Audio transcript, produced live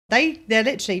they're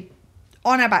literally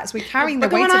on our backs. We're carrying the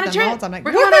weight of them the whole time. Like,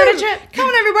 we're going on a trip. Come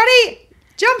on, everybody.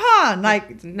 Jump on.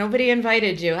 Like, nobody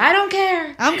invited you. I don't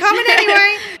care. I'm coming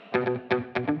anyway.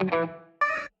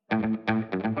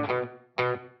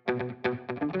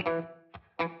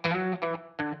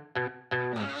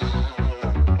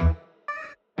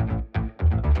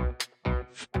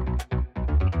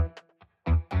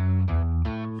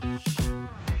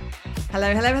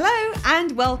 Hello, hello, hello,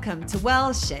 and welcome to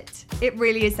Well Shit. It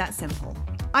really is that simple.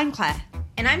 I'm Claire.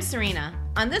 And I'm Serena.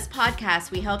 On this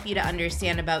podcast, we help you to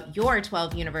understand about your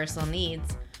 12 universal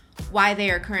needs, why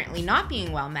they are currently not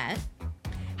being well met,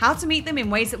 how to meet them in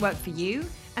ways that work for you,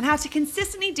 and how to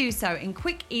consistently do so in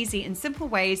quick, easy, and simple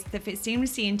ways that fit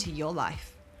seamlessly into your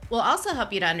life. We'll also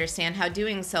help you to understand how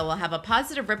doing so will have a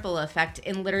positive ripple effect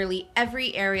in literally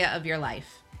every area of your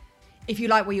life. If you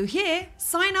like what you hear,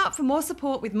 sign up for more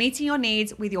support with meeting your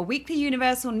needs with your weekly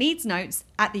Universal Needs Notes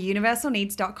at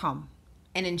theuniversalneeds.com.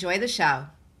 And enjoy the show.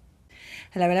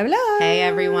 Hello, hello, hello. Hey,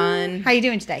 everyone. How are you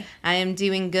doing today? I am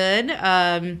doing good.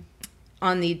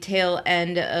 On the tail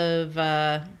end of,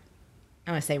 I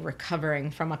want to say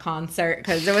recovering from a concert,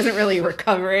 because it wasn't really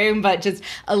recovering, but just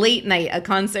a late night, a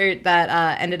concert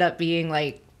that ended up being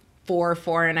like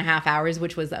 4.5 hours,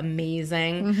 which was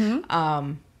amazing.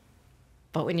 Mm-hmm.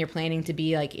 But when you're planning to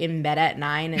be like in bed at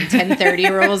 9 and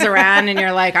 10:30 rolls around and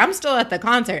you're like, I'm still at the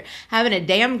concert, having a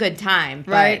damn good time.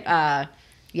 But, right.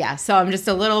 Yeah, so I'm just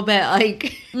a little bit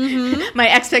like, my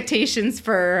expectations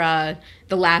for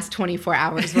the last 24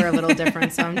 hours were a little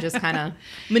different. So I'm just kind of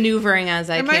maneuvering as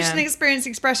I can. Emotion, experience,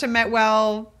 expression met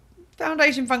well.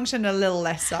 Foundation function a little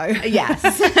less so. Yes.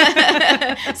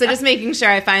 So just making sure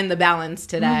I find the balance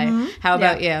today. Mm-hmm. How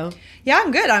about you? Yeah,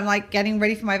 I'm good. I'm like getting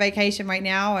ready for my vacation right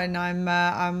now, and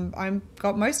I'm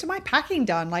got most of my packing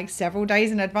done like several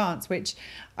days in advance, which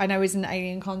I know is an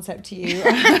alien concept to you.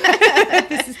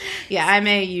 Yeah, I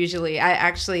may usually.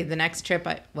 The next trip,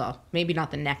 maybe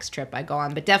not the next trip I go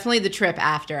on, but definitely the trip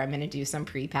after, I'm going to do some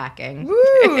pre-packing.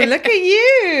 Woo, look at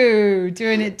you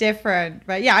doing it different.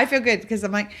 But yeah, I feel good because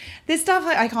I'm like, this stuff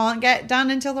I can't get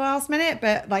done until the last minute,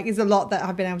 but like there's a lot that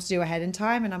I've been able to do ahead in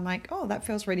time, and I'm like, oh, that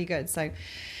feels really good. So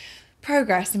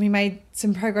progress, and we made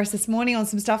some progress this morning on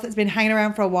some stuff that's been hanging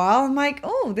around for a while. I'm like,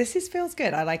 oh, feels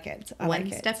good. I like it.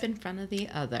 One step in front of the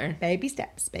other. Baby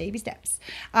steps, baby steps.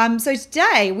 So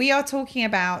today we are talking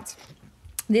about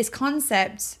this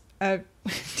concept of,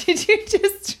 did you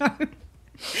just show?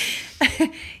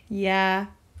 Yeah.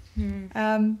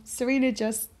 Serena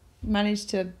just managed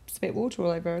to spit water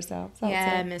all over herself.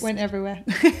 Yeah, it went everywhere.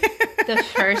 The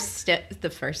first sip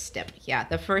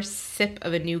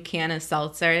of a new can of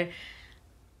seltzer.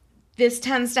 This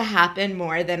tends to happen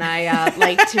more than I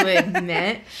like to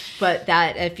admit, but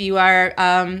that if you are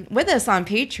with us on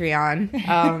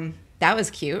Patreon, that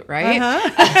was cute, right? Uh-huh.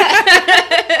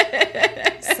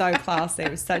 So classy.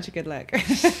 It was such a good look.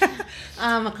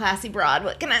 I'm a classy broad.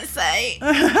 What can I say?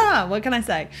 What can I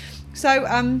say? So,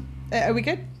 are we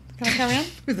good? Can I carry on?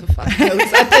 Who the fuck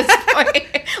knows at this point?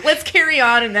 Let's carry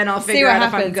on and then I'll figure out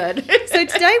if I'm good. So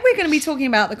today we're going to be talking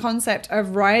about the concept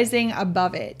of rising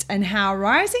above it and how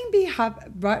rising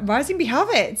above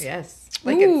it. Yes.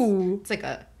 Like it's like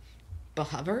a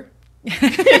behover.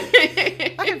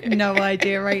 I have no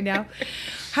idea right now.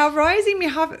 How rising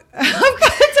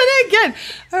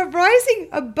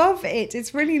above it,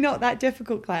 it's really not that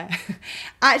difficult, Claire,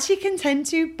 actually can tend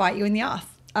to bite you in the ass.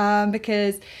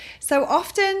 Because so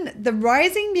often the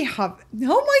rising above, oh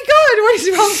my God, what is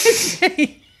wrong with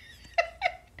me?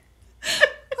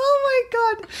 Oh my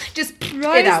God. Just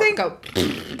rising. It out. Go.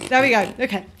 There we go.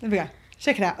 Okay, there we go.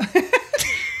 Check it out.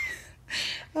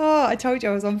 Oh, I told you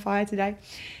I was on fire today.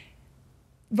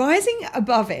 Rising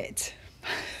above it,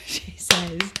 she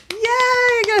says,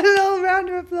 yay, got a little round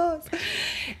of applause,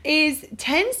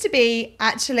 tends to be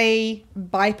actually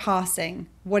bypassing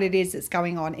what it is that's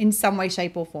going on in some way,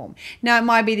 shape or form. Now, it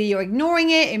might be that you're ignoring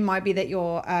it. It might be that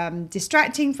you're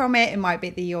distracting from it. It might be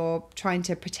that you're trying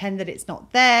to pretend that it's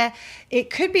not there. It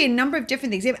could be a number of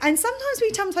different things. And sometimes we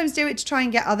do it to try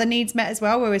and get other needs met as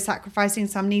well, where we're sacrificing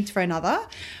some needs for another.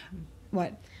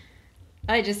 What?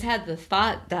 I just had the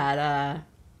thought that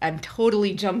I'm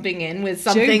totally jumping in with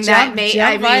something that may...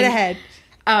 Jump right ahead.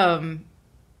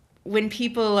 When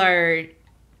people are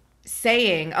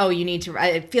saying, oh, you need to...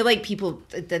 I feel like people...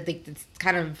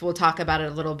 kind of... We'll talk about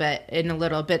it a little bit,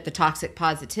 the toxic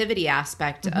positivity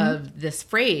aspect of this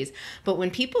phrase. But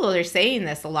when people are saying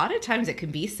this, a lot of times it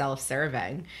can be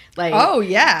self-serving. Like, oh,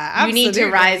 yeah, absolutely. You need to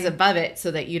rise above it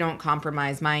so that you don't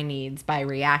compromise my needs by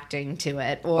reacting to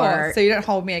it. Or so you don't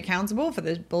hold me accountable for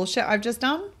the bullshit I've just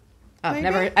done?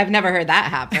 I've never heard that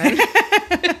happen.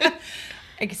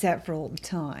 Except for all the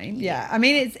time. Yeah. I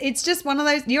mean, it's just one of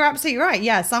those, you're absolutely right.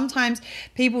 Yeah. Sometimes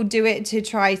people do it to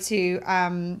try to,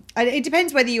 it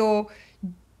depends whether you're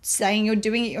saying you're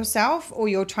doing it yourself or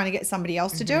you're trying to get somebody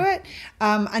else to do it.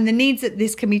 And the needs that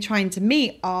this can be trying to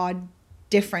meet are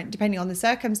different depending on the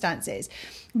circumstances.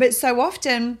 But so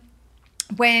often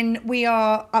when we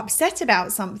are upset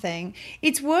about something,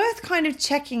 it's worth kind of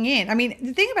checking in. I mean,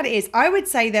 the thing about it is, I would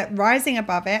say that rising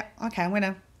above it, okay, I'm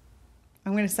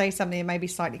going to say something that may be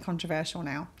slightly controversial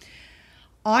now.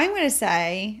 I'm going to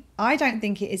say, I don't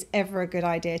think it is ever a good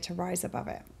idea to rise above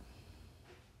it.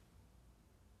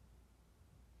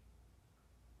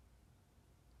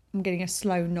 I'm getting a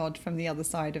slow nod from the other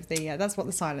side of the, that's what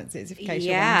the silence is, in case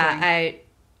you're wondering.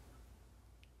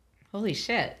 Holy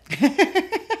shit.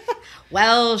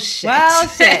 Well, shit. Well,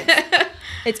 shit.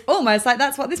 It's almost like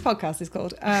that's what this podcast is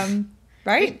called.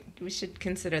 Right? We should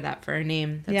consider that for a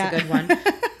name. That's a good one.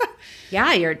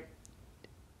 Yeah,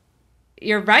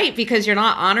 you're right, because you're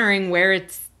not honoring where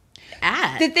it's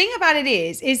at. The thing about it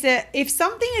is that if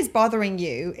something is bothering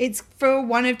you, it's for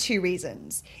one of two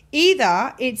reasons.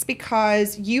 Either it's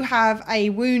because you have a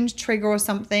wound trigger or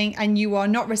something and you are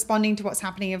not responding to what's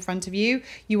happening in front of you.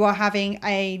 You are having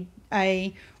a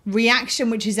reaction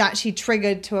which is actually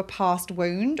triggered to a past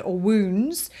wound or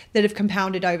wounds that have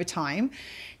compounded over time.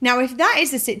 Now, if that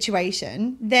is the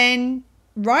situation, then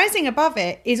rising above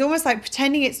it is almost like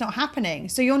pretending it's not happening.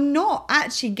 So you're not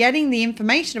actually getting the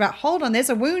information about, hold on, there's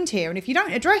a wound here. And if you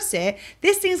don't address it,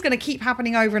 this thing's going to keep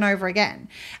happening over and over again.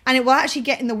 And it will actually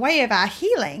get in the way of our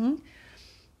healing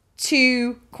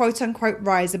to quote unquote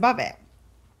rise above it.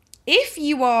 If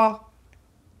you are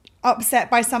upset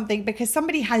by something because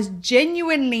somebody has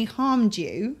genuinely harmed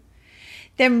you,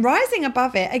 then rising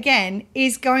above it, again,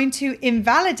 is going to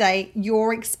invalidate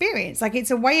your experience. Like, it's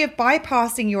a way of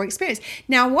bypassing your experience.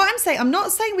 Now, what I'm saying, I'm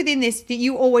not saying within this that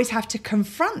you always have to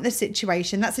confront the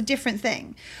situation. That's a different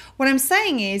thing. What I'm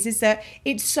saying is that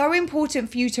it's so important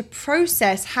for you to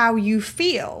process how you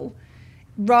feel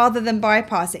rather than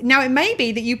bypass it. Now, it may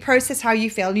be that you process how you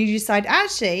feel and you decide,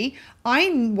 actually, I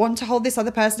want to hold this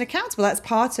other person accountable. That's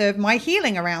part of my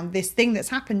healing around this thing that's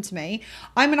happened to me.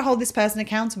 I'm going to hold this person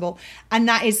accountable. And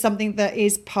that is something that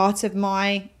is part of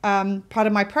my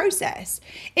process.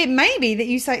 It may be that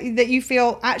you say that you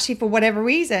feel, actually, for whatever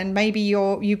reason, maybe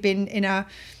you've been in a,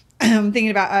 I'm thinking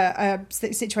about a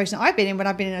situation that I've been in when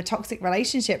I've been in a toxic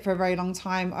relationship for a very long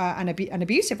time, an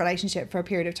abusive relationship for a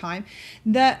period of time,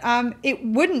 that it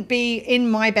wouldn't be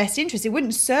in my best interest. It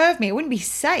wouldn't serve me. It wouldn't be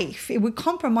safe. It would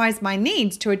compromise my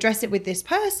needs to address it with this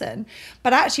person.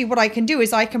 But actually what I can do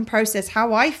is I can process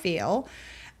how I feel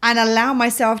and allow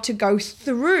myself to go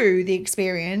through the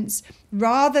experience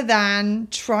rather than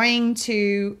trying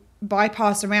to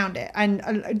bypass around it. And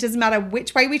it doesn't matter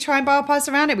which way we try and bypass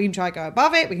around it. We can try to go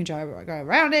above it, we can try to go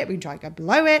around it, we can try to go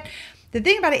below it. The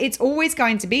thing about it, it's always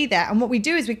going to be there. And what we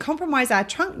do is we compromise our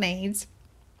trunk needs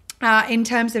in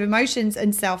terms of emotions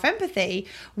and self-empathy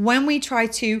when we try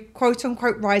to quote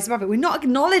unquote rise above it. We're not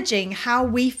acknowledging how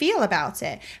we feel about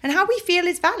it, and how we feel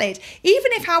is valid.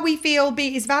 Even if how we feel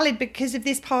is valid because of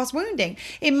this past wounding,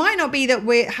 it might not be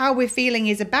that how we're feeling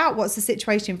is about what's the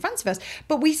situation in front of us,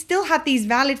 but we still have these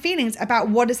valid feelings about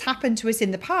what has happened to us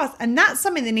in the past, and that's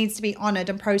something that needs to be honored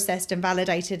and processed and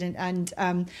validated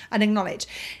and acknowledged.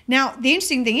 Now, the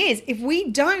interesting thing is, if we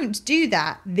don't do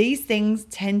that, these things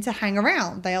tend to hang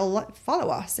around. They'll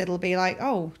follow us. It'll be like,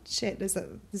 oh shit, there's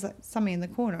something in the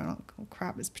corner. Oh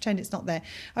crap, let's pretend it's not there.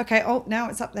 Okay, oh now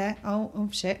it's up there. Oh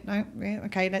shit, no,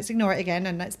 okay, let's ignore it again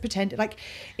and let's pretend like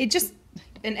it just.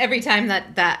 And every time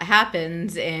that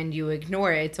happens and you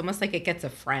ignore it, it's almost like it gets a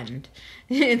friend.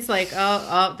 It's like,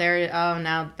 now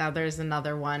there's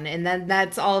another one. And then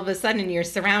that's all of a sudden you're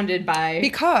surrounded by.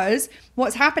 Because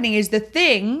what's happening is the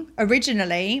thing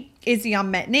originally is the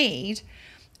unmet need.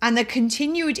 And the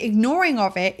continued ignoring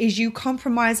of it is you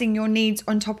compromising your needs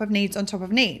on top of needs on top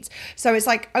of needs. So it's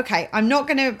like, okay, I'm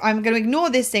going to ignore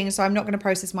this thing, so I'm not going to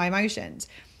process my emotions.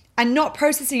 And not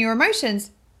processing your emotions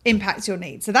impacts your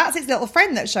needs. So that's its little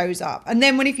friend that shows up. And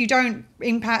then if you don't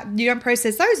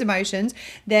process those emotions,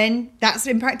 then that's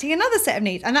impacting another set of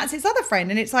needs. And that's its other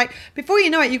friend. And it's like, before you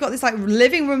know it, you've got this like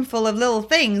living room full of little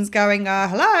things going,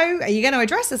 hello, are you going to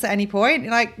address this at any point?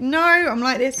 You're like, no, I'm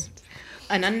like this.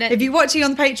 If you're watching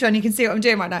on Patreon, you can see what I'm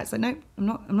doing right now. It's like, no,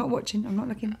 I'm not watching. I'm not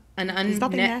looking. An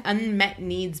unmet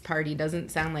needs party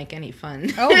doesn't sound like any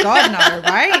fun. Oh, God, no,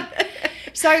 right?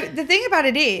 So the thing about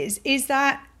it is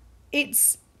that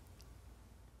it's,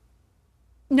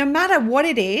 no matter what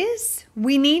it is,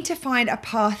 we need to find a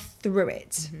path through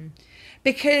it. Mm-hmm.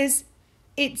 Because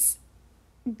it's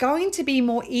going to be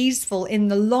more easeful in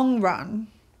the long run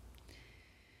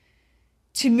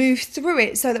move through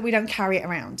it so that we don't carry it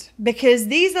around, because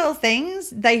these little things,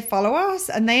 they follow us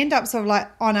and they end up sort of like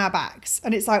on our backs,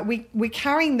 and it's like we're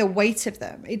carrying the weight of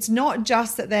them. It's not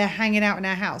just that they're hanging out in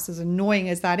our house, as annoying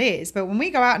as that is, but when we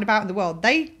go out and about in the world,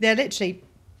 they're literally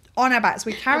on our backs.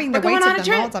 We're carrying the weight of them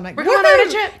the whole time. Like, we're going on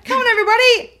a trip. Come on,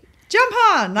 everybody, jump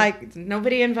on. Like,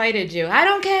 nobody invited you. I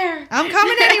don't care. I'm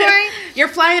coming anyway. You're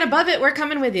flying above it. We're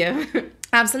coming with you.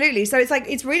 Absolutely. So it's like,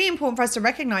 it's really important for us to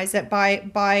recognize that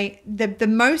by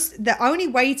the only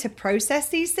way to process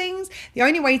these things, the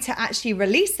only way to actually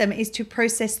release them is to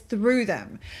process through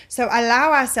them. So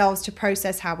allow ourselves to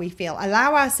process how we feel,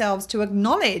 allow ourselves to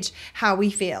acknowledge how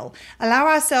we feel, allow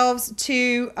ourselves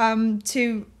to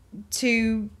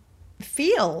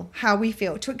feel how we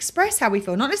feel, to express how we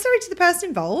feel, not necessarily to the person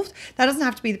involved. That doesn't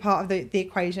have to be the part of the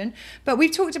equation. But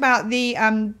we've talked about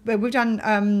we've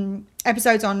done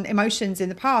episodes on emotions in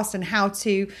the past and how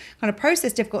to kind of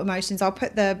process difficult emotions. I'll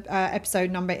put the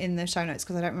episode number in the show notes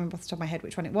because I don't remember off the top of my head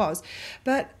which one it was.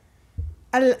 But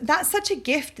that's such a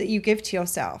gift that you give to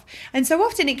yourself. And so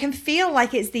often it can feel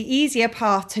like it's the easier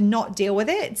path to not deal with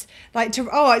it. Like so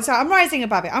I'm rising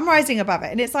above it. I'm rising above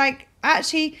it. And it's like,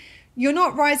 actually, you're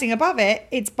not rising above it.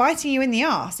 It's biting you in the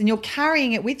ass and you're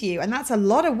carrying it with you. And that's a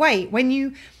lot of weight. When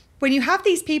you have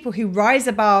these people who rise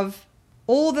above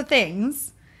all the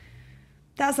things,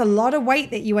 that's a lot of weight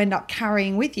that you end up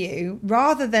carrying with you,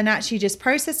 rather than actually just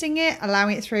processing it,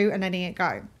 allowing it through and letting it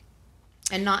go.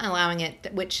 And not allowing it,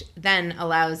 which then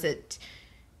allows it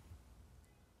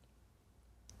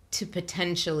to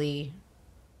potentially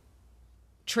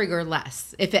trigger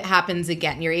less. If it happens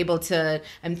again, you're able to,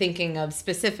 I'm thinking of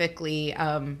specifically,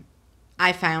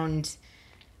 I found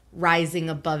rising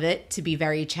above it to be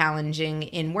very challenging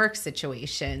in work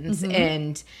situations. Mm-hmm.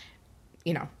 And,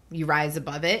 you rise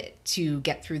above it to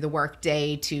get through the work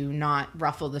day, to not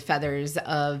ruffle the feathers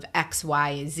of X,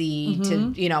 Y, Z,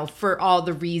 mm-hmm. to, for all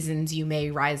the reasons you may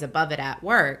rise above it at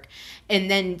work. And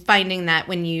then finding that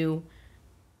when you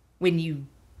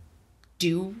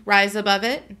do rise above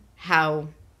it, how,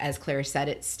 as Claire said,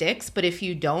 it sticks. But if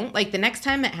you don't, like the next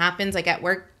time it happens, like at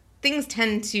work, things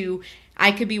tend to,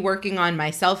 I could be working on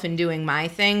myself and doing my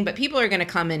thing, but people are going to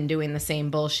come in doing the same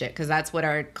bullshit because that's what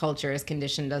our culture has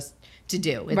conditioned us to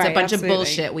do. It's a bunch of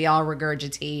bullshit we all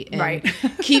regurgitate and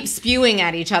keep spewing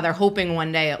at each other, hoping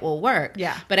one day it will work.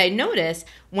 Yeah. But I noticed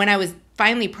when I was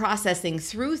finally processing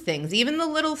through things, even the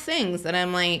little things that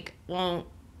I'm like, well,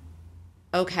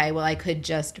 okay, well, I could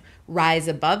just rise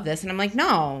above this. And I'm like,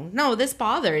 no, this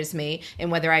bothers me. And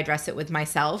whether I address it with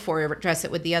myself or address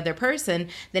it with the other person,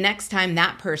 the next time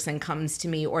that person comes to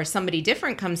me or somebody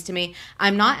different comes to me,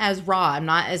 I'm not as raw. I'm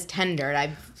not as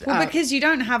tender. Because you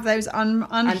don't have those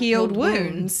unhealed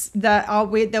wounds that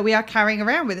we are carrying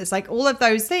around with us. Like all of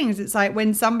those things. It's like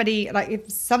when somebody, like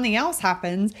if something else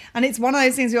happens and it's one of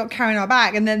those things we got carrying our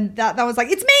back, and then that was like,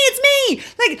 it's me.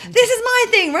 Like, this is my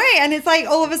thing, right? And it's like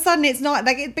all of a sudden it's not,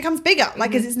 like it becomes bigger.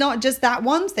 Like, because it's not just that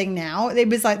one thing now. It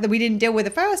was like that we didn't deal with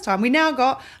the first time. We now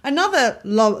got another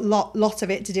lot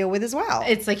of it to deal with as well.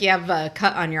 It's like you have a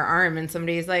cut on your arm and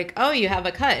somebody's like, oh, you have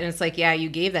a cut. And it's like, yeah, you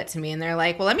gave that to me. And they're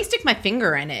like, well, let me stick my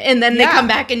finger in it. And then they come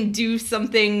back and do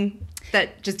something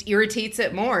that just irritates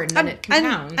it more, and then it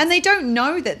compounds. And they don't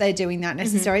know that they're doing that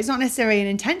necessarily. Mm-hmm. It's not necessarily an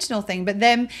intentional thing. But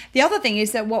then the other thing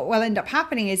is that what will end up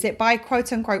happening is that by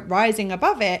quote unquote rising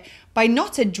above it, by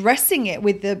not addressing it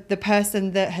with the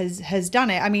person that has done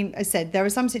it. I mean, I said there are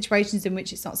some situations in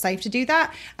which it's not safe to do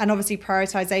that. And obviously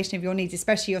prioritization of your needs,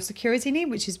 especially your security need,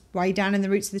 which is way down in the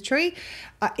roots of the tree,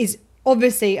 is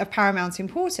obviously of paramount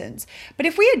importance. But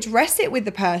if we address it with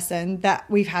the person that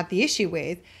we've had the issue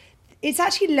with, it's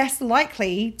actually less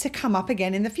likely to come up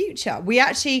again in the future. We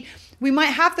might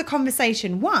have the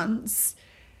conversation once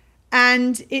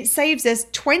and it saves us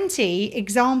 20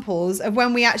 examples of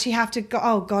when we actually have to go,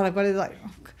 oh God, I've got to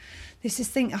this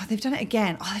thing, oh, they've done it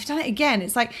again. Oh, they've done it again.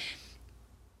 It's like,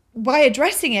 by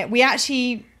addressing it, we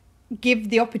actually give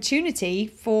the opportunity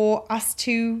for us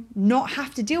to not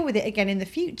have to deal with it again in the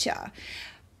future.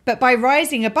 But by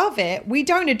rising above it, we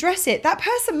don't address it. That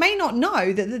person may not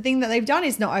know that the thing that they've done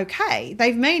is not okay.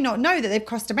 They may not know that they've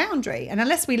crossed a boundary. And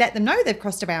unless we let them know they've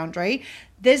crossed a boundary,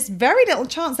 there's very little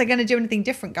chance they're going to do anything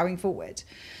different going forward.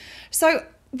 So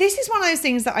this is one of those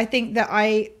things that I think that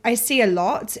I see a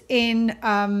lot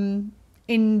in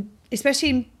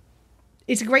especially,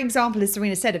 it's a great example, as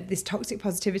Serena said, of this toxic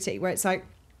positivity where it's like,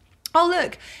 oh,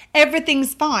 look,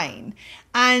 everything's fine.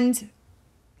 And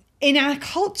in our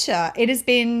culture, it has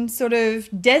been sort of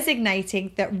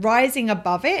designating that rising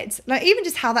above it, like even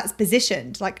just how that's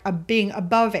positioned, like being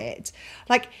above it,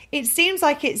 like it seems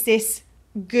like it's this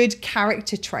good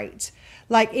character trait.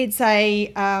 Like it's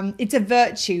a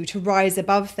virtue to rise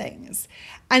above things.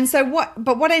 And so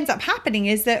what ends up happening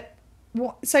is that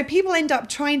so people end up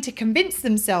trying to convince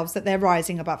themselves that they're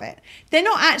rising above it. They're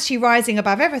not actually rising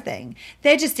above everything.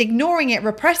 They're just ignoring it,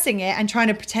 repressing it, and trying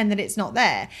to pretend that it's not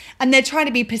there. And they're trying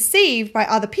to be perceived by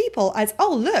other people as,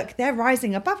 oh, look, they're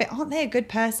rising above it. Aren't they a good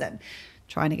person?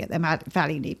 Trying to get their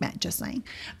value need met, just saying.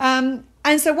 And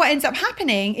so what ends up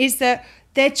happening is that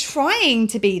they're trying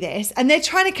to be this, and they're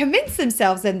trying to convince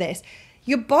themselves in this.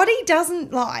 Your body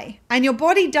doesn't lie, and your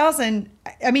body doesn't,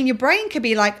 I mean, your brain could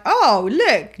be like, oh,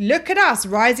 look at us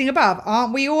rising above.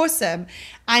 Aren't we awesome?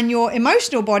 And your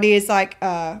emotional body is like,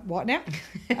 what now?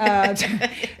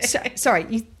 Sorry,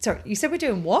 you said we're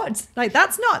doing what? Like,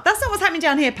 that's not what's happening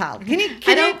down here, pal.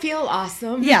 I don't feel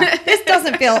awesome. Yeah, this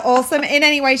doesn't feel awesome in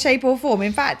any way, shape or form.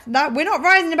 In fact, we're not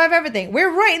rising above everything.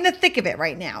 We're right in the thick of it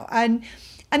right now. And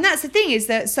that's the thing, is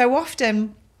that so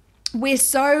often we're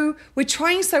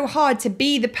trying so hard to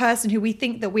be the person who we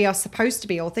think that we are supposed to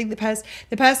be, or think the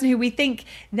person who we think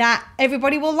that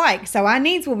everybody will like, so our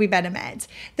needs will be better met,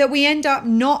 that we end up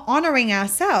not honoring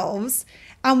ourselves,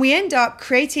 and we end up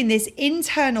creating this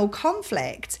internal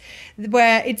conflict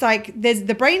where it's like there's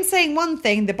the brain saying one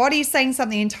thing, the body's saying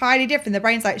something entirely different. The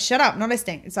brain's like, shut up, not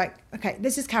listening. It's like, okay,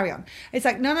 let's just carry on. It's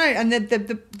like, no. And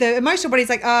the emotional body's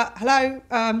like, hello,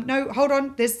 no, hold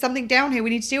on, there's something down here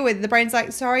we need to deal with. The brain's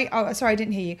like, sorry, I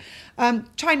didn't hear you.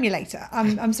 Try me later.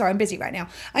 I'm sorry, I'm busy right now.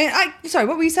 Sorry,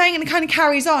 what were you saying? And it kind of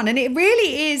carries on. And it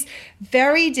really is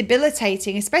very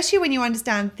debilitating, especially when you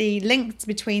understand the links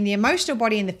between the emotional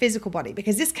body and the physical body,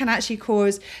 because this can actually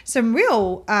cause some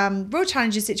real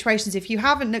challenging situations. If you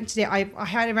haven't looked at it, I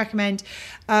highly recommend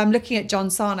looking at Dr.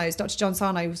 John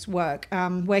Sarno's work,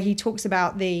 where he talks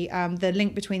about the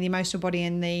link between the emotional body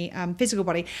and the physical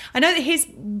body. I know that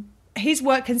his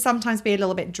work can sometimes be a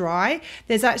little bit dry.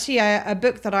 There's actually a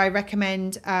book that I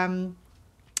recommend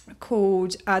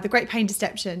called The Great Pain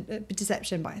Deception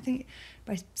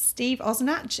by Steve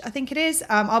Ozanach, I think it is.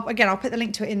 I'll put the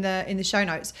link to it in the show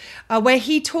notes, where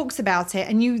he talks about it,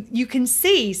 and you can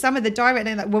see some of the direct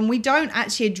link, like when we don't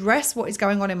actually address what is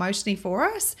going on emotionally for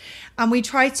us, and we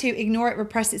try to ignore it,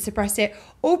 repress it, suppress it,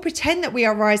 or pretend that we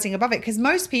are rising above it, because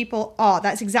most people are.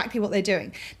 That's exactly what they're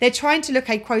doing. They're trying to look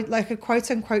like a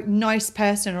quote unquote nice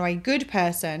person or a good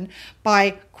person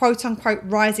by quote unquote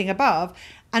rising above.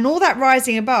 And all that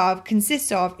rising above consists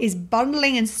of is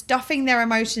bundling and stuffing their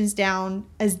emotions down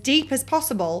as deep as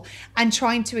possible and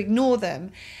trying to ignore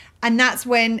them. And that's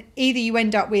when either you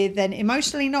end up with then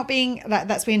emotionally not being,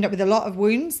 that's where you end up with a lot of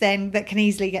wounds then that can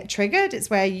easily get triggered. It's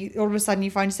where all of a sudden you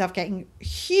find yourself getting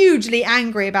hugely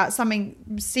angry about something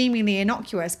seemingly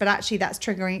innocuous, but actually that's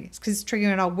triggering, because it's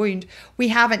triggering our wound we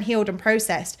haven't healed and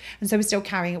processed. And so we're still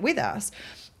carrying it with us.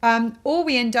 Or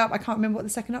we end up, I can't remember what the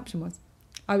second option was.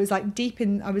 I was like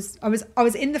I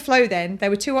was in the flow then. There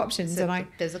were two options.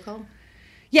 Physical?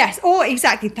 Yes, or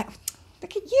exactly that.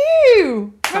 Look at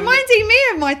you, reminding me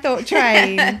of my thought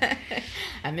train.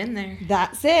 I'm in there.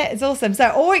 That's it. It's awesome. So,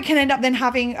 or it can end up then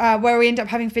having, where we end up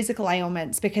having physical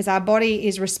ailments, because our body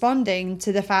is responding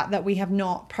to the fact that we have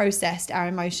not processed our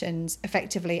emotions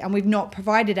effectively, and we've not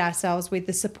provided ourselves with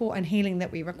the support and healing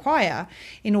that we require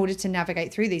in order to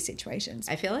navigate through these situations.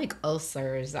 I feel like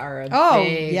ulcers are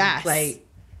big, yes. Like,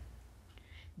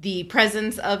 the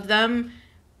presence of them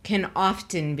can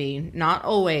often be, not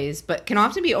always, but can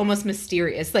often be almost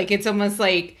mysterious. Like, it's almost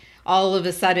like all of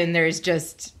a sudden there's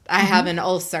just, I have an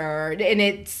ulcer,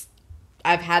 and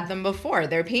I've had them before.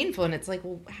 They're painful, and it's like,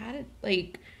 well,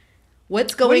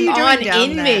 what's going on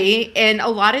in me? And a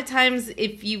lot of times,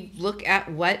 if you look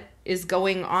at what is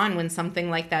going on when something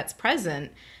like that's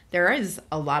present, there is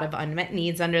a lot of unmet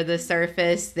needs under the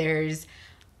surface. There's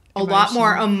a lot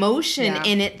more emotion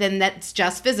in it than that's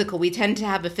just physical. We tend to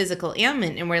have a physical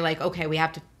ailment, and we're like, okay, we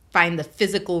have to find the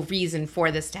physical reason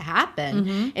for this to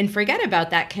happen, and forget about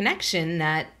that connection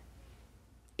that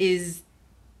is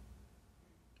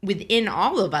within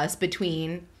all of us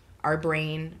between our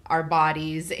brain, our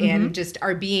bodies, and just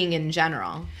our being in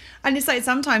general. And it's like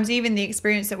sometimes even the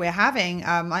experience that we're having,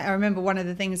 I remember one of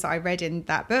the things that I read in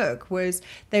that book was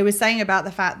they were saying about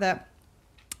the fact that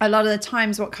a lot of the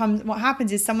times what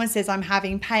happens is someone says, I'm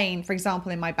having pain, for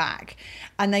example, in my back,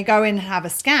 and they go in and have a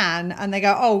scan, and they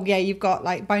go, oh yeah, you've got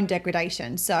like bone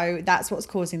degradation, so that's what's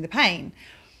causing the pain.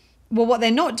 Well, what they're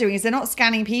not doing is they're not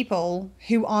scanning people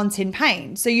who aren't in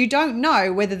pain. So you don't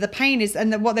know whether the pain is,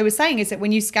 and what they were saying is that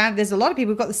when you scan, there's a lot of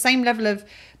people who've got the same level of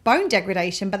bone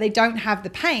degradation, but they don't have the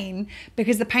pain,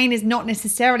 because the pain is not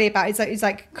necessarily about, it's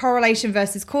like correlation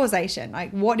versus causation.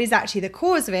 Like, what is actually the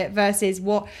cause of it versus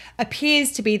what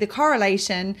appears to be the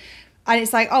correlation. And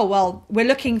it's like, oh, well, we're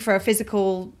looking for a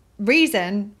physical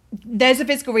reason, there's a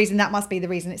physical reason, that must be the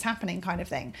reason it's happening, kind of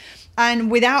thing.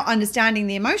 And without understanding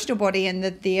the emotional body and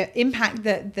the impact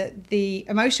that the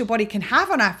emotional body can have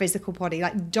on our physical body,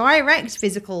 like direct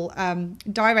physical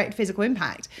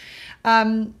impact,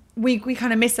 we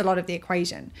kind of miss a lot of the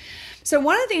equation. So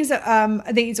one of the things that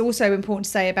I think it's also important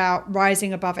to say about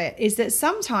rising above it is that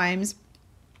sometimes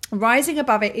rising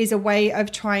above it is a way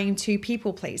of trying to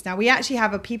people please. Now, we actually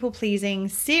have a people pleasing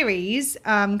series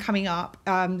coming up,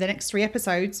 the next 3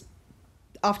 episodes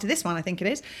after this one, I think it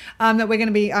is, that we're going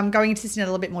to be going into this in a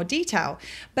little bit more detail.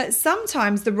 But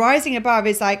sometimes the rising above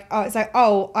is like,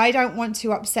 oh, I don't want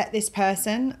to upset this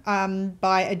person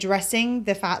by addressing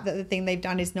the fact that the thing they've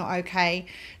done is not okay,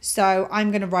 so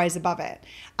I'm going to rise above it.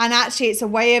 And actually, it's a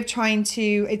way of trying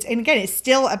to, it's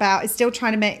still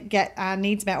trying to get our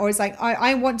needs met. Or it's like,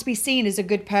 I want to be seen as a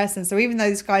good person. So even though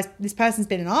this person's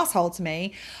been an asshole to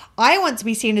me, I want to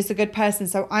be seen as a good person.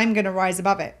 So I'm going to rise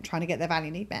above it, trying to get their value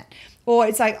need met. Or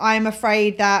it's like, I'm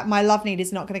afraid that my love need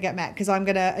is not going to get met because I'm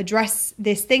going to address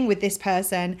this thing with this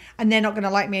person and they're not going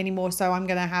to like me anymore. So I'm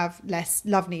going to have less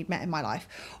love need met in my life.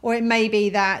 Or it may be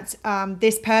that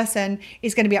this person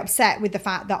is going to be upset with the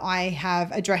fact that I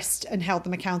have addressed and held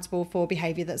them accountable for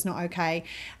behavior that's not okay.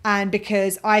 And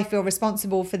because I feel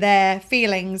responsible for their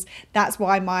feelings, that's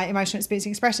why my emotional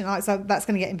experiencing expression, so that's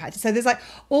going to get impacted. So there's like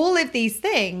all of these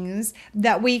things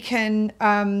that we can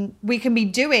be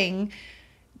doing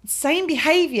same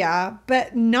behavior,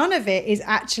 but none of it is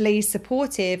actually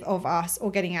supportive of us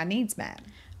or getting our needs met.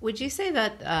 Would you say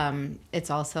that it's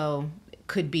also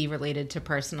could be related to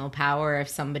personal power if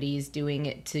somebody's doing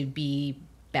it to be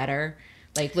better?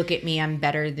 Like, look at me, I'm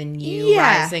better than you,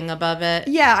 rising above it.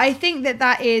 Yeah, I think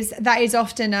that is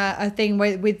often a thing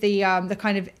with the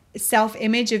kind of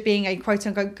self-image of being a quote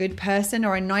unquote good person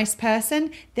or a nice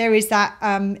person. There is that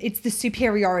it's the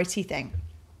superiority thing.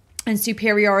 And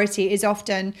superiority is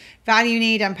often value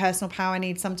need and personal power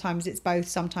need. Sometimes it's both,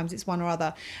 sometimes it's one or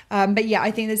other. But yeah, I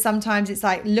think that sometimes it's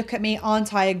like, look at me,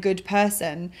 aren't I a good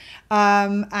person?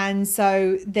 And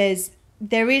so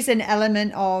there is an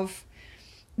element of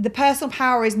the personal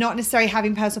power is not necessarily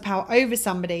having personal power over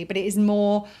somebody, but it is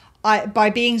more by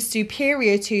being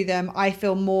superior to them, I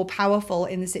feel more powerful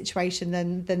in the situation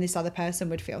than this other person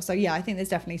would feel. So yeah, I think there's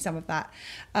definitely some of that.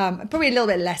 Probably a little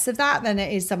bit less of that than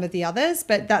it is some of the others,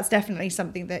 but that's definitely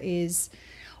something that is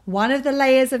one of the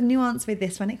layers of nuance with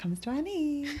this when it comes to our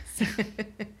needs.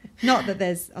 Not that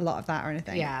there's a lot of that or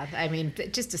anything. Yeah, I mean,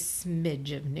 just a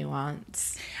smidge of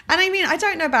nuance. And I mean, I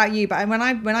don't know about you, but when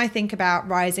I think about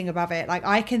rising above it, like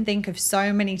I can think of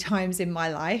so many times in my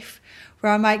life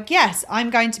where I'm like, yes,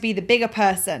 I'm going to be the bigger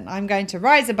person. I'm going to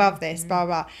rise above this, blah,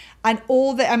 blah. And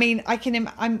all that, I mean,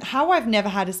 how I've never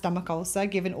had a stomach ulcer,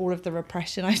 given all of the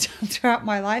repression I've done throughout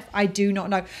my life, I do not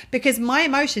know. Because my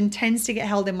emotion tends to get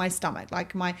held in my stomach,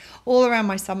 like all around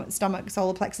my stomach,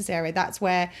 solar plexus area. That's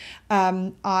where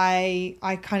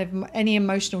I kind of, any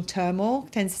emotional turmoil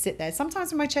tends to sit there.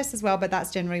 Sometimes in my chest as well, but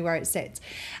that's generally where it sits.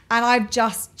 And I've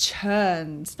just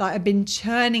churned, like I've been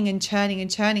churning and churning and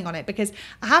churning on it because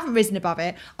I haven't risen above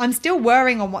it. I'm still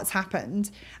worrying on what's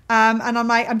happened. And I'm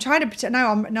like, I'm trying to pretend,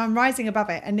 I'm rising above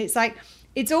it. And it's like,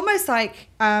 it's almost like,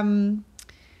 I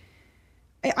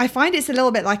find it's a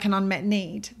little bit like an unmet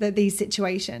need, that these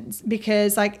situations,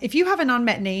 because like, if you have an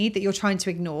unmet need that you're trying to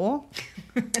ignore,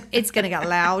 it's going to get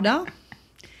louder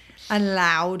and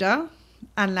louder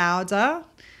and louder.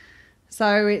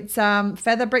 So it's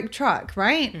feather brick truck,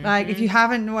 right? Mm-hmm. Like if you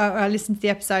haven't listened to the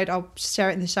episode, I'll share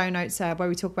it in the show notes where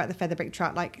we talk about the feather brick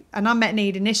truck. Like an unmet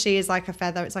need initially is like a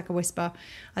feather, it's like a whisper,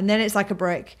 and then it's like a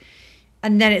brick,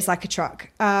 and then it's like a truck.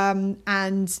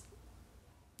 And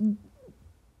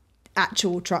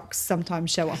actual trucks sometimes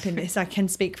show up in this. I can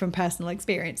speak from personal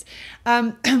experience.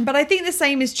 But I think the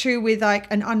same is true with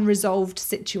like an unresolved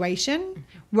situation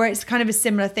where it's kind of a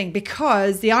similar thing,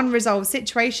 because the unresolved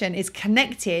situation is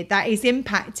connected, that is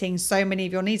impacting so many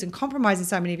of your needs and compromising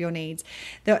so many of your needs,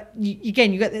 that you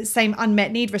get the same unmet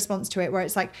need response to it, where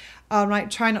it's like, oh, I'm like,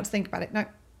 try not to think about it. No,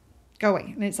 go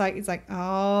away. And it's like,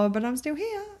 oh, but I'm still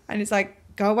here. And it's like,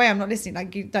 go away. I'm not listening.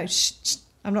 Like, you don't, shh.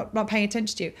 I'm not paying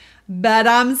attention to you, but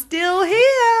I'm still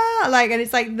here. Like, and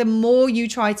it's like, the more you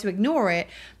try to ignore it,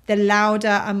 the louder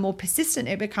and more persistent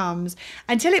it becomes,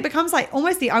 until it becomes like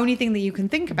almost the only thing that you can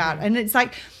think about. And it's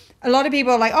like, a lot of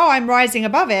people are like, oh, I'm rising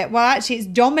above it. Well, actually it's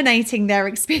dominating their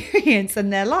experience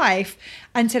and their life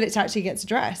until it actually gets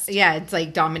addressed. Yeah. It's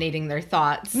like dominating their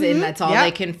thoughts, and that's all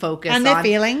they can focus on. And their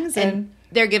feelings. And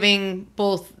they're giving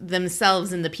both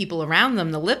themselves and the people around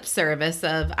them the lip service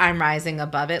of, I'm rising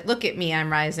above it. Look at me,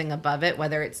 I'm rising above it,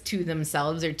 whether it's to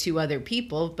themselves or to other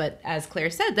people. But as Claire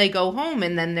said, they go home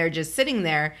and then they're just sitting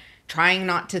there trying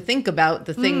not to think about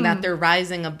the thing that they're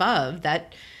rising above.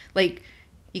 That, like,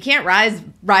 you can't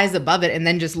rise above it and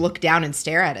then just look down and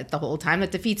stare at it the whole time.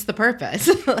 That defeats the purpose.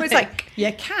 Well, it's like,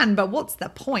 you can, but what's the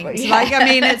point? Yeah. Like, I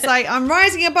mean, it's like, I'm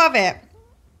rising above it.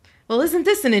 Well, isn't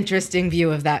this an interesting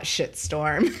view of that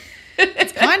shitstorm?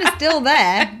 It's kind of still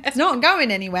there. It's not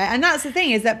going anywhere. And that's the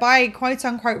thing, is that by quote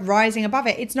unquote rising above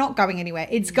it, it's not going anywhere.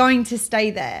 It's going to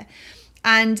stay there.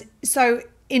 And so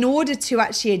in order to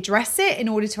actually address it, in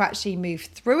order to actually move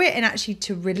through it and actually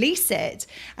to release it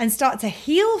and start to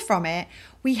heal from it,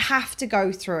 we have to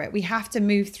go through it. We have to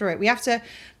move through it. We have to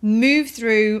move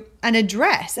through and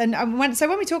address. And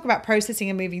when we talk about processing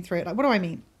and moving through it, like, what do I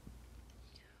mean?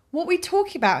 What we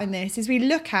talk about in this is we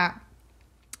look at,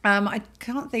 I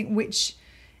can't think which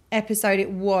episode it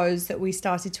was that we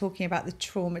started talking about the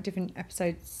trauma, different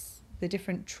episodes, the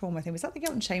different trauma thing. Was that the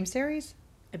Guilt and Shame series?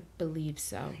 I believe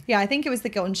so. Yeah, I think it was the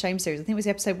Guilt and Shame series. I think it was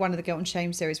episode 1 of the Guilt and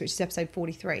Shame series, which is episode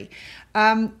 43.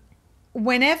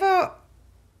 Whenever...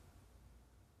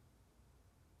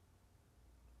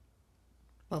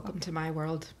 Welcome to my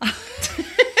world.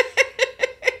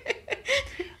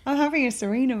 I'm having a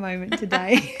Serena moment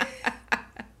today.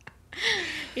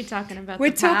 You're talking about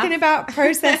We're talking about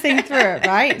processing through it,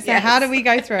 right? So Yes. How do we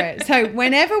go through it? So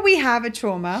whenever we have a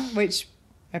trauma, which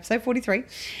episode 43,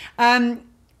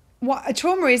 what a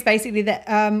trauma is basically that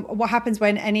what happens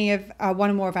when any of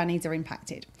one or more of our needs are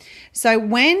impacted. So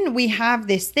when we have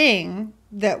this thing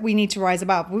that we need to rise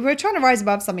above, we were trying to rise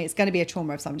above something, it's going to be a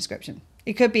trauma of some description.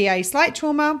 It could be a slight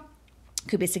trauma. It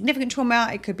could be a significant trauma.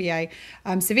 It could be a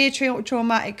severe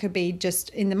trauma. It could be just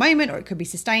in the moment, or it could be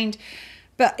sustained.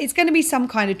 But it's going to be some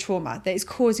kind of trauma that is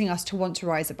causing us to want to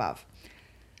rise above.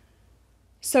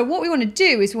 So what we want to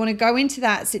do is we want to go into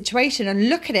that situation and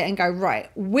look at it and go, right,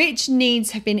 which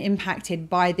needs have been impacted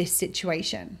by this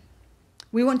situation?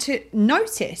 We want to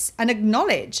notice and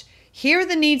acknowledge, here are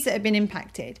the needs that have been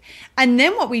impacted. And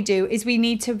then what we do is we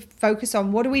need to focus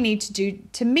on what do we need to do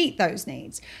to meet those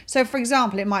needs. So for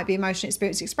example, it might be emotional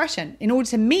experience expression. In order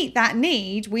to meet that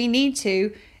need, we need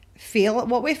to feel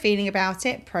what we're feeling about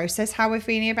it, process how we're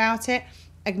feeling about it,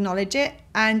 acknowledge it,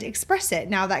 and express it.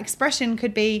 Now that expression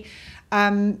could be,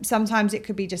 sometimes it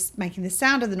could be just making the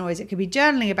sound of the noise. It could be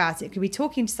journaling about it. It could be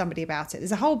talking to somebody about it.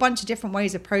 There's a whole bunch of different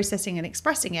ways of processing and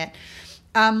expressing it.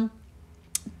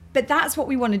 But that's what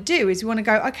we want to do, is we want to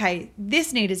go, okay,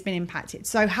 this need has been impacted.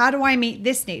 So how do I meet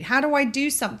this need? How do I do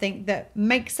something that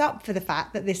makes up for the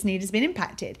fact that this need has been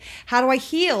impacted? How do I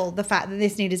heal the fact that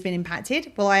this need has been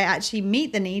impacted? Will I actually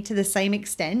meet the need to the same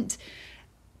extent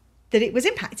that it was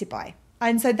impacted by?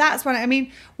 And so that's when, I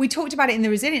mean, we talked about it in the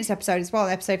resilience episode as well,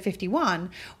 episode 51,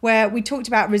 where we talked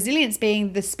about resilience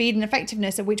being the speed and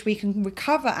effectiveness at which we can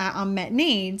recover our unmet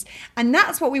needs. And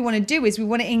that's what we want to do, is we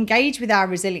want to engage with our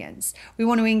resilience. We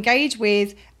want to engage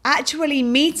with actually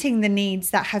meeting the needs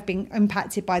that have been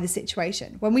impacted by the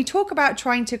situation. When we talk about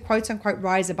trying to quote unquote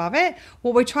rise above it,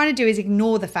 what we're trying to do is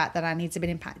ignore the fact that our needs have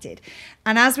been impacted.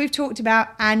 And as we've talked about,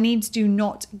 our needs do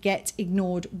not get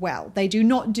ignored well. They do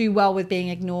not do well with being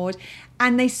ignored,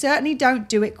 and they certainly don't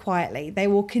do it quietly. They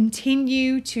will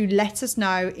continue to let us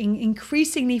know in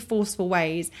increasingly forceful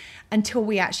ways until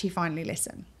we actually finally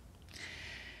listen.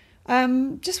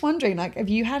 Just wondering, like, have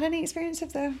you had any experience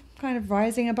of the kind of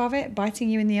rising above it, biting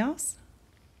you in the ass?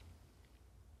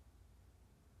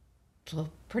 Well,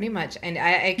 pretty much. And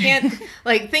I can't,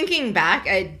 like, thinking back,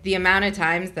 the amount of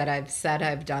times that I've said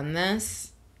I've done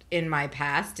this in my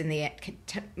past and the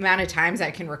amount of times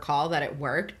I can recall that it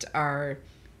worked are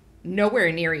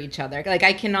nowhere near each other. Like,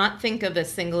 I cannot think of a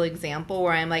single example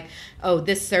where I'm like, oh,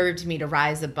 this served me to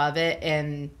rise above it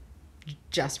and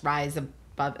just rise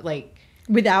above it. Like,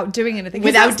 without doing anything.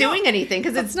 Without doing anything,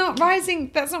 because it's not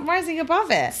rising. That's not rising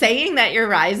above it. Saying that you're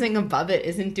rising above it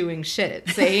isn't doing shit.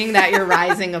 Saying that you're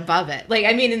rising above it, like,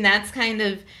 I mean, and that's kind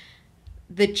of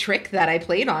the trick that I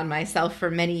played on myself for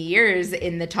many years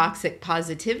in the toxic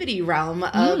positivity realm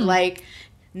of like,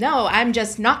 no, I'm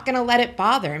just not gonna let it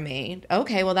bother me.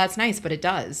 Okay, well, that's nice, but it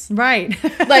does, right?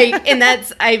 Like, and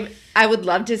that's I would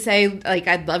love to say, like,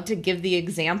 I'd love to give the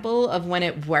example of when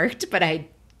it worked, but I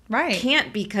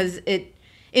can't, because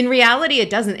in reality, it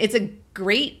doesn't. It's a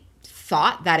great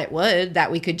thought that it would,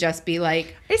 that we could just be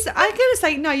like... I'm going to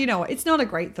say, no, you know what? It's not a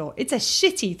great thought. It's a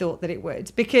shitty thought that it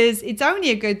would, because it's only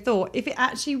a good thought if it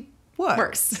actually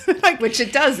works. Like, which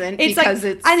it doesn't, because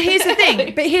it's... And here's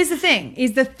the thing,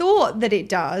 is the thought that it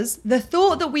does, the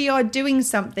thought that we are doing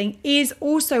something is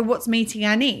also what's meeting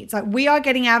our needs. Like, we are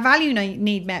getting our value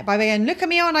need met by going, look at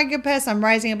me, I'm a good person, I'm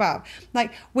rising above.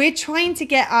 Like, we're trying to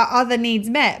get our other needs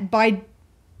met by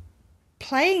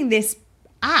playing this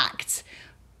act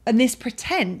and this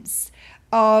pretense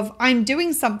of I'm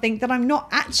doing something that I'm not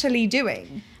actually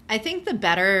doing. I think the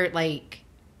better, like,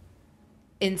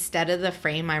 instead of the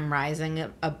frame I'm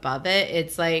rising above it,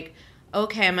 it's like,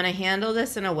 okay, I'm going to handle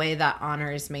this in a way that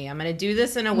honors me. I'm going to do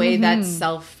this in a way that's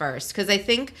self first. Because I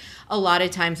think a lot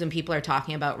of times when people are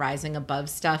talking about rising above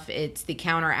stuff, it's the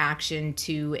counteraction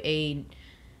to a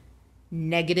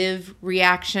negative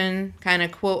reaction, kind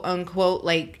of quote unquote,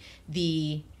 like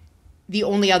the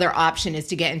only other option is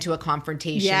to get into a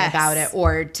confrontation about it,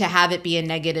 or to have it be a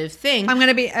negative thing. I'm going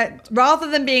to be, rather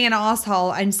than being an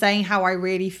asshole and saying how I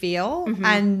really feel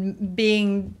and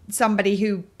being somebody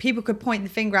who people could point the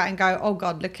finger at and go, oh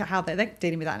God, look at how they're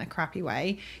dealing with that in a crappy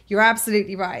way. You're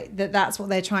absolutely right that's what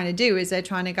they're trying to do, is they're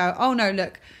trying to go, oh no,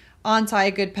 look, aren't I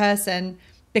a good person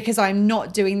because I'm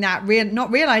not doing that,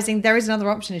 not realizing there is another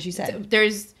option, as you said.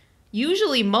 There's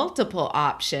usually multiple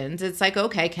options. It's like,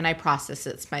 okay, can I process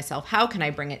this myself? How can I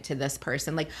bring it to this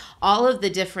person? Like all of the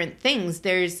different things.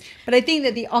 But I think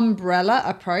that the umbrella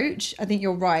approach, I think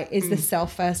you're right, is the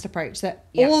self-first approach. That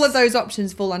all of those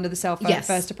options fall under the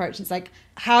self-first approach. It's like,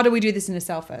 how do we do this in a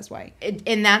self-first way?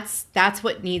 And that's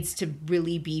what needs to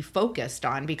really be focused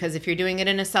on, because if you're doing it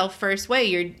in a self-first way,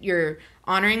 you're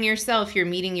honoring yourself, you're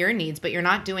meeting your needs, but you're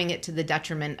not doing it to the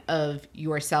detriment of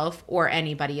yourself or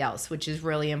anybody else, which is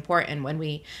really important when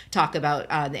we talk about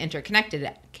the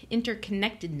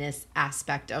interconnectedness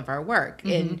aspect of our work.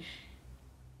 And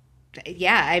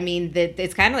yeah, I mean,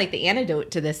 it's kind of like the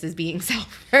antidote to this is being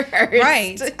self-first.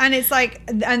 Right. And it's like,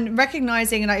 and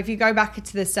recognizing, like, if you go back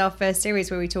into the self-first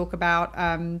series where we talk about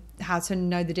how to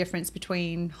know the difference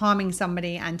between harming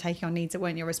somebody and taking on needs that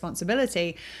weren't your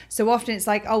responsibility. So often it's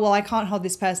like, oh, well, I can't hold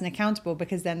this person accountable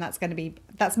because then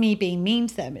that's me being mean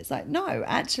to them. It's like, no,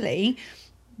 actually,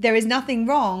 there is nothing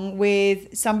wrong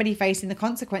with somebody facing the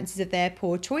consequences of their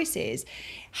poor choices.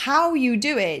 How you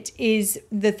do it is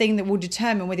the thing that will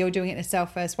determine whether you're doing it in a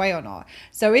self-first way or not.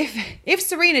 So if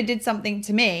Serena did something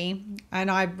to me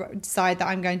and I decide that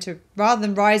I'm going to, rather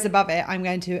than rise above it, I'm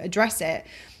going to address it.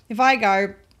 If I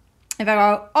go,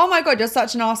 oh my God, you're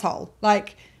such an asshole.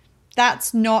 Like,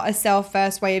 that's not a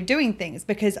self-first way of doing things,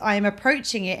 because I am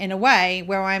approaching it in a way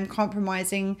where I'm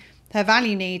compromising her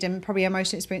value need and probably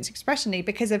emotional experience expression need,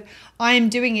 because of I am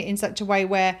doing it in such a way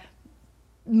where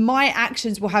my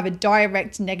actions will have a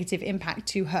direct negative impact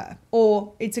to her,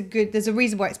 or there's a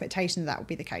reasonable expectation that will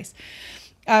be the case.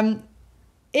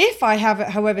 If I have,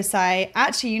 however, say,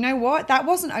 actually, you know what, that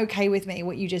wasn't okay with me,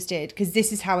 what you just did, because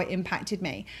this is how it impacted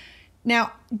me.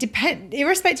 Now,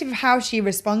 irrespective of how she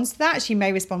responds to that, she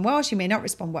may respond well, she may not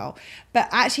respond well, but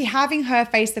actually having her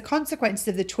face the consequences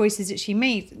of the choices that she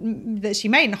made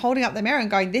and holding up the mirror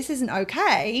and going, this isn't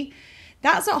okay,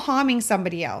 that's not harming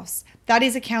somebody else. That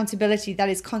is accountability. That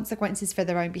is consequences for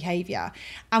their own behavior.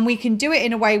 And we can do it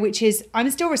in a way which is, I'm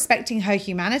still respecting her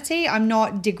humanity. I'm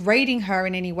not degrading her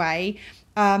in any way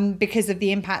because of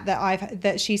the impact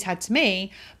that she's had to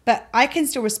me. But I can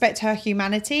still respect her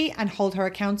humanity and hold her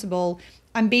accountable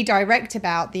and be direct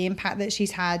about the impact that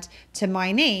she's had to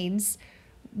my needs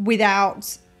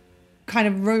without kind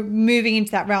of moving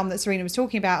into that realm that Serena was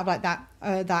talking about, of like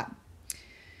that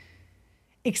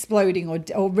exploding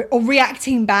or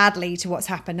reacting badly to what's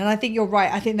happened. And I think you're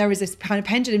right. I think there is this kind of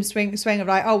pendulum swing of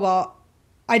like, oh, well,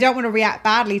 I don't want to react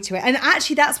badly to it. And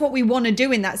actually that's what we want to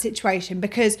do in that situation,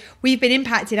 because we've been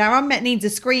impacted. Our unmet needs are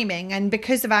screaming. And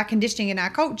because of our conditioning in our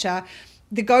culture,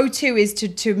 the go-to is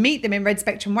to meet them in red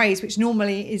spectrum ways, which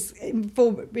normally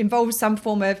involves some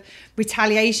form of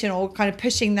retaliation or kind of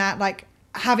pushing that, like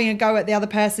having a go at the other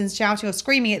person, shouting or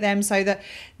screaming at them so that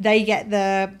they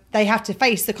have to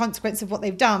face the consequence of what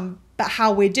they've done. But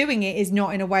how we're doing it is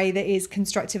not in a way that is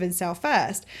constructive and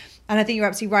self-first. And I think you're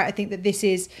absolutely right. I think that this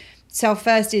is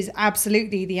self-first is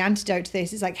absolutely the antidote to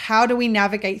this. It's like, how do we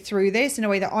navigate through this in a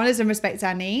way that honors and respects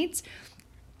our needs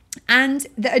and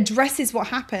that addresses what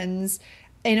happens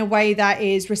in a way that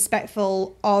is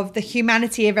respectful of the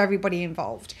humanity of everybody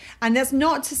involved. And that's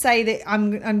not to say that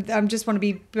I'm just want to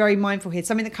be very mindful here.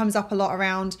 Something that comes up a lot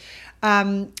around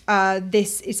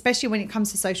this, especially when it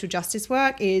comes to social justice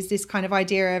work, is this kind of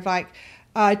idea of like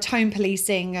tone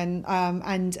policing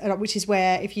and which is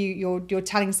where if you're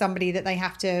telling somebody that they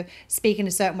have to speak in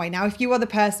a certain way. Now, if you are the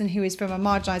person who is from a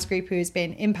marginalized group who has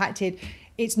been impacted,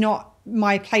 it's not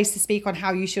my place to speak on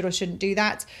how you should or shouldn't do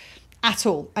that at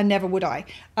all, and never would I.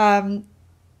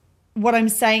 What I'm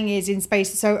saying is in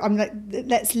space, so I'm like,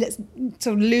 let's sort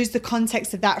of lose the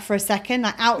context of that for a second.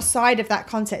 Like outside of that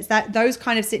context, that those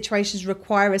kind of situations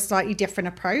require a slightly different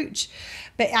approach.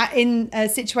 But in a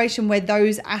situation where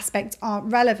those aspects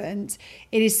aren't relevant,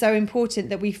 it is so important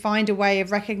that we find a way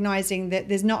of recognizing that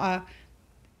there's not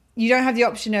you don't have the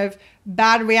option of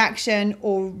bad reaction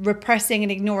or repressing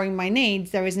and ignoring my needs.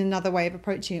 There is another way of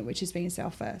approaching it, which is being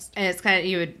self first. And it's kind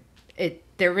of,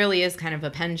 there really is kind of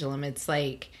a pendulum. It's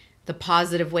like the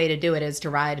positive way to do it is to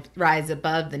rise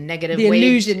above. The negative the way. The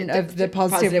illusion of the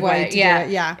positive way to do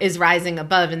it, is rising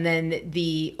above. And then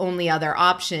the only other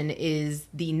option is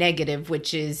the negative,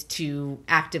 which is to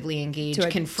actively engage,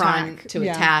 confront,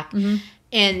 attack. Mm-hmm.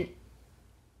 And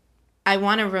I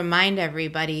want to remind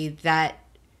everybody that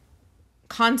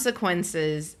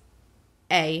consequences,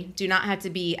 do not have to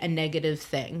be a negative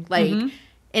thing. Like,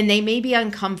 and they may be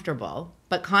uncomfortable,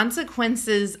 but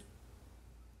consequences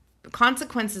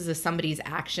of somebody's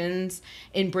actions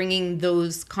and bringing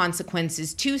those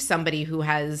consequences to somebody who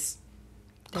has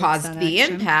caused the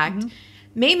impact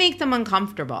may make them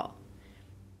uncomfortable.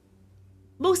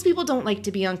 Most people don't like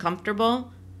to be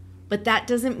uncomfortable, but that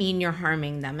doesn't mean you're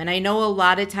harming them. And I know a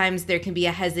lot of times there can be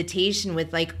a hesitation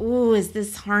with like, oh, is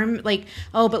this harm? Like,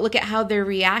 oh, but look at how they're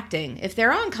reacting. If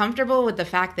they're uncomfortable with the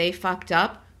fact they fucked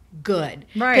up, good.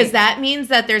 Right. Because that means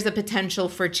that there's a potential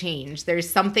for change. There's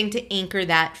something to anchor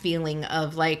that feeling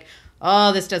of like,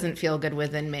 oh, this doesn't feel good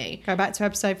within me. Go back to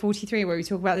episode 43 where we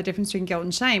talk about the difference between guilt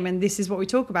and shame. And this is what we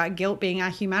talk about, guilt being our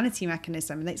humanity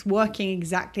mechanism. And it's working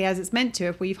exactly as it's meant to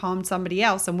if we've harmed somebody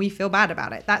else and we feel bad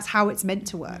about it. That's how it's meant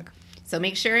to work. So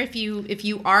make sure if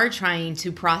you are trying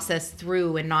to process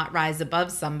through and not rise above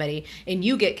somebody and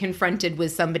you get confronted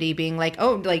with somebody being like,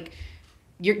 oh, like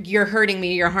you're hurting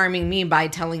me, you're harming me by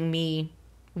telling me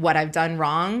what I've done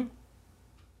wrong.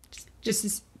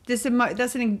 That's an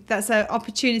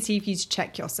opportunity for you to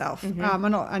check yourself,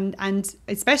 and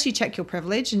especially check your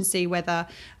privilege and see whether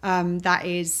that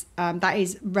is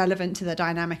relevant to the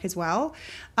dynamic as well.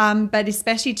 But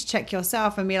especially to check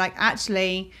yourself and be like,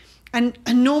 actually. And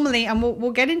normally, and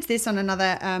we'll get into this on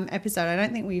another episode. I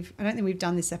don't think we've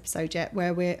done this episode yet,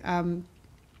 where we want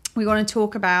to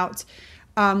talk about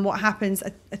what happens.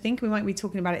 I think we might be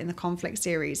talking about it in the conflict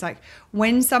series. Like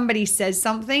when somebody says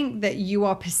something that you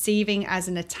are perceiving as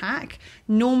an attack,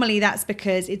 normally that's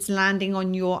because it's landing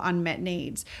on your unmet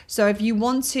needs. So if you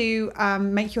want to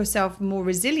make yourself more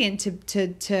resilient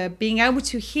to being able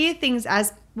to hear things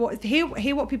as hear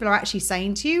what people are actually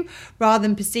saying to you, rather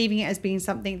than perceiving it as being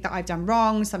something that I've done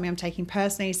wrong, something I'm taking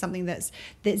personally, something that's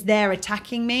there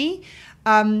attacking me.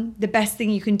 The best thing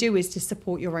you can do is to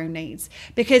support your own needs,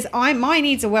 because my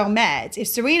needs are well met. If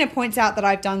Serena points out that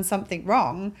I've done something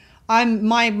wrong,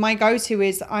 my go-to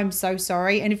is I'm so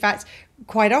sorry. And in fact,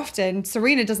 quite often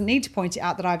Serena doesn't need to point it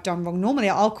out that I've done wrong. Normally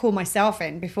I'll call myself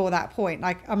in before that point.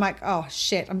 Like I'm like, oh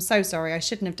shit, I'm so sorry, I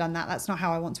shouldn't have done that. That's not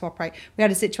how I want to operate. We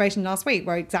had a situation last week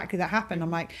where exactly that happened.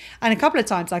 I'm like, and a couple of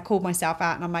times I called myself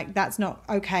out and I'm like, that's not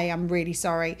okay, I'm really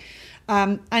sorry.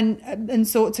 And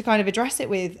sort to kind of address it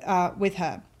with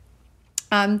her.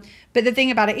 But the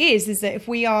thing about it is that if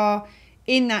we are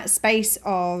in that space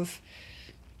of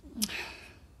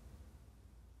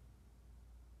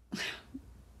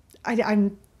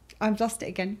I've lost it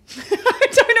again. I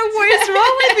don't know what is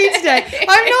wrong with me today.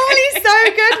 I'm normally so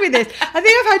good with this. I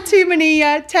think I've had too many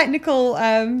technical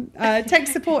tech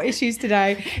support issues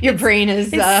today. Your brain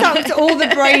is... It's sucked all the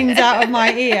brains out of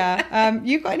my ear.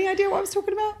 You got any idea what I was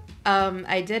talking about?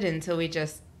 I did until we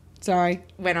just... Sorry.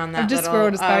 Went on that I've just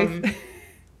squirreled us both.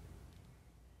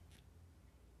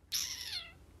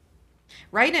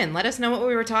 Write in. Let us know what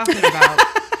we were talking about.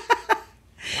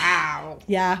 Wow.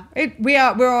 Yeah, we're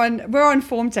on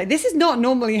form today. This is not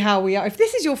normally how we are. If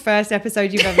this is your first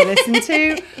episode you've ever listened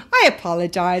to, I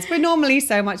apologize. We're normally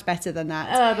so much better than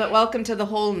that. But welcome to the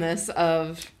wholeness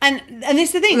of... And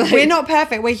this is the thing. We're not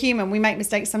perfect. We're human. We make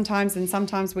mistakes sometimes, and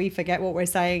sometimes we forget what we're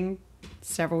saying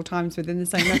several times within the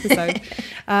same episode.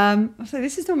 So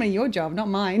this is normally your job, not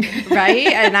mine. Right?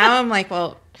 And now I'm like,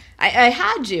 well... I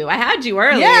had you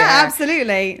earlier. Yeah,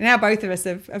 absolutely. Now both of us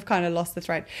have kind of lost the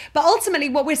thread. But ultimately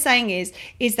what we're saying is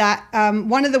that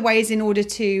one of the ways in order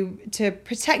to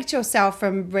protect yourself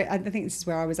from, I think this is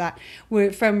where I was at,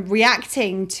 from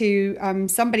reacting to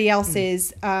somebody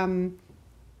else's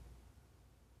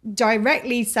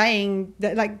directly saying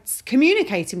that, like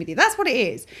communicating with you. That's what it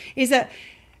is that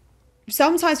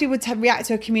sometimes people react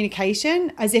to a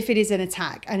communication as if it is an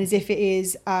attack and as if it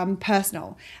is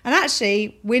personal. And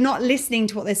actually, we're not listening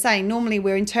to what they're saying. Normally,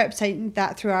 we're interpreting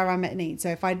that through our unmet needs. So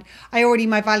if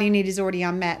my value need is already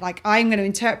unmet, like I'm going to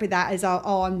interpret that as,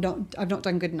 I've not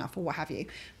done good enough, or what have you.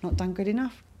 Not done good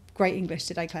enough. Great English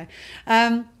today, Claire.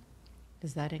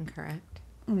 Is that incorrect?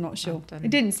 I'm not sure.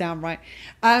 It didn't sound right.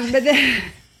 But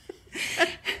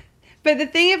But the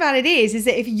thing about it is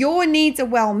that if your needs are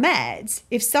well met,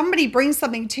 if somebody brings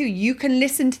something to you, you can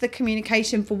listen to the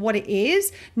communication for what it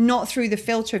is, not through the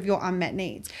filter of your unmet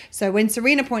needs. So when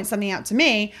Serena points something out to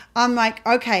me, I'm like,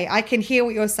 okay, I can hear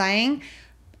what you're saying.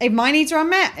 If my needs are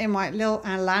unmet, it might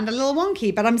land a little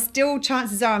wonky, but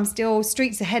chances are I'm still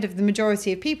streets ahead of the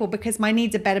majority of people because my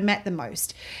needs are better met than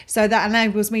most. So that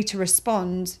enables me to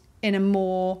respond in a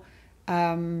more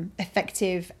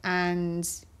effective and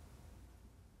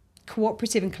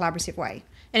cooperative and collaborative way.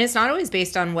 And it's not always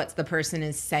based on what the person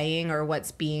is saying or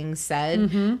what's being said.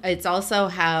 Mm-hmm. It's also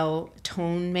how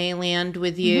tone may land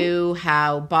with you,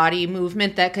 how body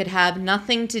movement that could have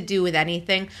nothing to do with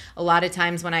anything. A lot of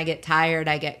times when I get tired,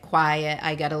 I get quiet.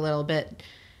 I get a little bit,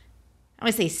 I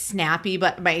would say snappy,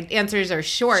 but my answers are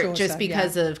short just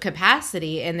because of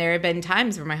capacity. And there have been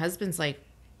times where my husband's like,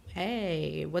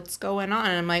 hey, what's going on?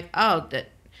 And I'm like, oh,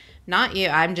 not you.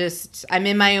 I'm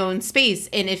in my own space.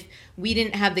 And if we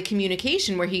didn't have the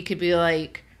communication where he could be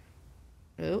like,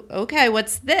 oh, okay,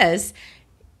 what's this?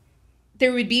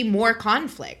 There would be more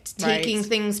conflict, taking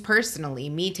things personally,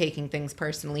 me taking things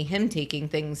personally, him taking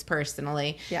things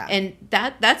personally. Yeah. And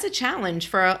that's a challenge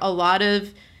for a lot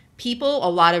of people,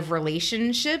 a lot of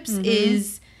relationships,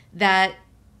 is that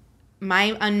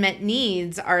my unmet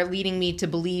needs are leading me to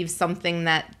believe something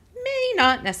that may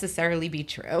not necessarily be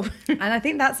true. And I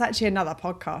think that's actually another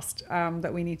podcast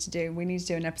that we need to do. We need to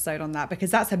do an episode on that because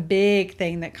that's a big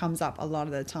thing that comes up a lot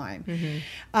of the time.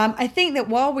 I think that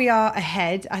while we are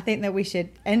ahead, I think that we should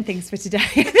end things for today.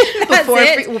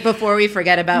 Before we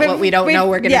forget about what we don't know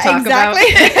we're going to talk about.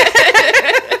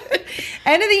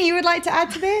 Anything you would like to add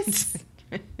to this?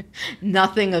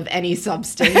 Nothing of any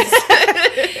substance.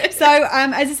 So,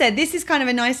 as I said, this is kind of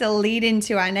a nice little lead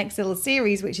into our next little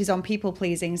series, which is on people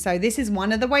pleasing. So this is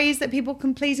one of the ways that people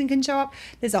can please and can show up.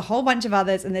 There's a whole bunch of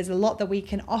others, and there's a lot that we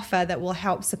can offer that will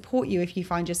help support you if you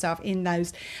find yourself in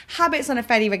those habits on a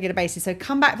fairly regular basis. So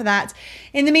come back for that.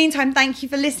 In the meantime, thank you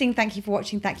for listening. Thank you for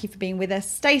watching. Thank you for being with us.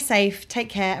 Stay safe. Take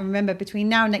care. And remember, between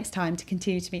now and next time, to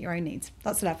continue to meet your own needs.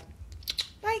 Lots of love.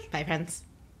 Bye. Bye, friends.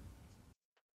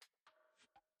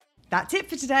 That's it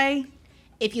for today.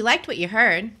 If you liked what you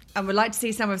heard and would like to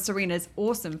see some of Serena's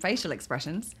awesome facial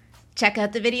expressions, check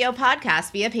out the video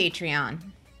podcast via Patreon.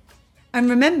 And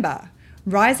remember,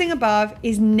 rising above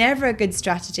is never a good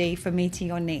strategy for meeting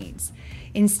your needs.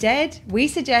 Instead, we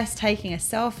suggest taking a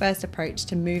self-first approach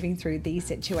to moving through these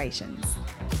situations.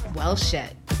 Well,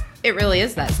 shit. It really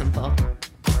is that simple.